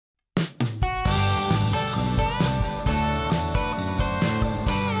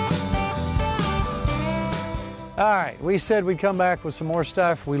All right, we said we'd come back with some more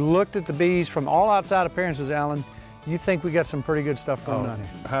stuff. We looked at the bees from all outside appearances, Alan. You think we got some pretty good stuff going on here?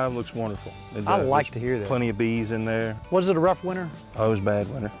 The hive looks wonderful. I like to hear that. Plenty of bees in there. Was it a rough winter? Oh, it was a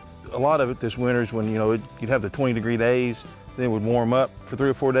bad winter. A lot of it this winter is when, you know, you'd have the 20-degree days, then it would warm up for 3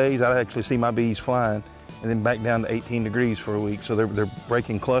 or 4 days. I'd actually see my bees flying, and then back down to 18 degrees for a week. So they're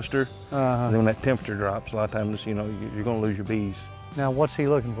breaking cluster, and then when that temperature drops, a lot of times, you know, you're going to lose your bees. Now, what's he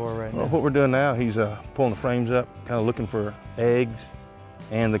looking for right now? Well, what we're doing now, he's pulling the frames up, kind of looking for eggs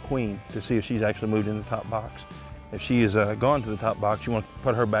and the queen to see if she's actually moved in the top box. If she is gone to the top box, you want to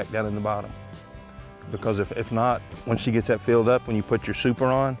put her back down in the bottom. Because if not, when she gets that filled up, when you put your super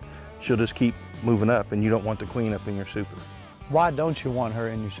on, she'll just keep moving up, and you don't want the queen up in your super. Why don't you want her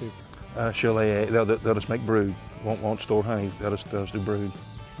in your super? She'll lay eggs. They'll just make brood. Won't store honey. They'll just do brood.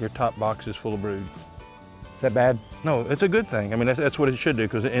 Your top box is full of brood. Is that bad? No, it's a good thing. I mean, that's what it should do,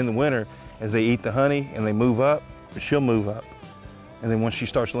 because in the winter, as they eat the honey and they move up, she'll move up. And then once she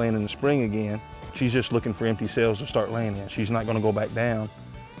starts laying in the spring again, she's just looking for empty cells to start laying in. She's not going to go back down.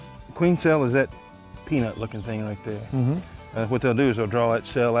 The queen cell is that peanut-looking thing right there. What they'll do is they'll draw that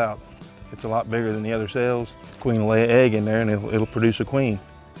cell out. It's a lot bigger than the other cells. The queen will lay an egg in there, and it'll produce a queen.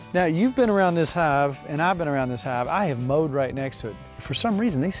 Now, you've been around this hive, and I've been around this hive. I have mowed right next to it. For some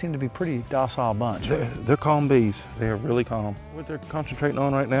reason, they seem to be a pretty docile bunch. They're calm bees. They are really calm. What they're concentrating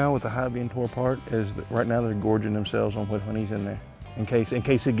on right now with the hive being tore apart is that right now they're gorging themselves on what honey's in there. In case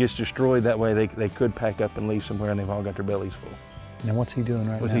it gets destroyed, that way they could pack up and leave somewhere, and they've all got their bellies full. Now, what's he doing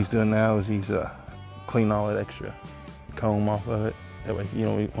right now? What he's doing now is he's cleaning all that extra comb off of it. That way, you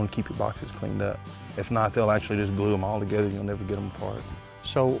know, you want to keep your boxes cleaned up. If not, they'll actually just glue them all together. You'll never get them apart.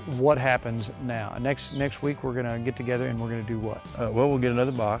 So what happens now? Next week we're gonna get together and we're gonna do what? Well, we'll get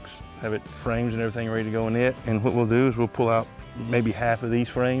another box, have it frames and everything ready to go in it. And what we'll do is we'll pull out maybe half of these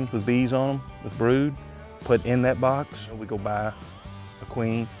frames with bees on them, with brood, put in that box. We go buy a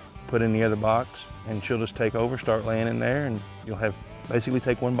queen, put in the other box, and she'll just take over, start laying in there, and you'll have basically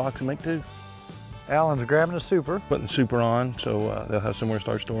take one box and make 2. Alan's grabbing a super. Putting the super on, so they'll have somewhere to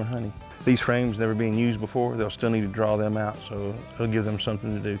start storing honey. These frames never being used before, they'll still need to draw them out, so it'll give them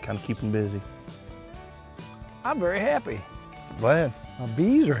something to do, kind of keep them busy. I'm very happy. Glad. My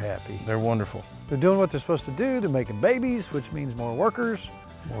bees are happy. They're wonderful. They're doing what they're supposed to do. They're making babies, which means more workers.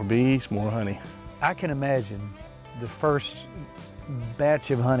 More bees, more honey. I can imagine the first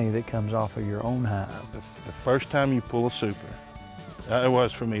batch of honey that comes off of your own hive. The first time you pull a super, it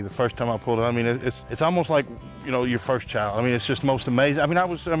was for me. The first time I pulled it, I mean, it's almost like, you know, your first child. I mean, it's just most amazing. I mean,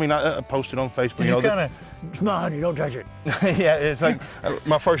 I posted on Facebook. Did you kind of, come on, you don't touch it. Yeah, it's like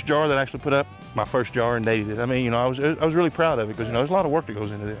my first jar that I actually put up, my first jar and dated it. I mean, you know, I was really proud of it because, you know, there's a lot of work that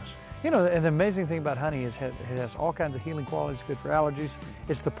goes into this. You know, and the amazing thing about honey is it has all kinds of healing qualities, good for allergies.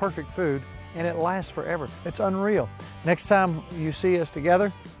 It's the perfect food, and it lasts forever. It's unreal. Next time you see us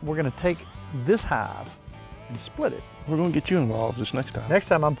together, we're going to take this hive and split it. We're going to get you involved this next time. Next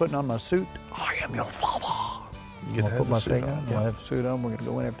time I'm putting on my suit. I am your father. You get to put my thing on. Yeah. I'm going to have the suit on. We're going to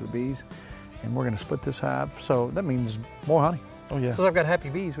go in after the bees, and we're going to split this hive. So that means more honey. Oh, yeah. Since I've got happy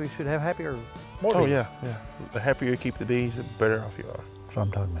bees, we should have happier, more bees. Oh, yeah, yeah. The happier you keep the bees, the better off you are. That's what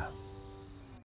I'm talking about.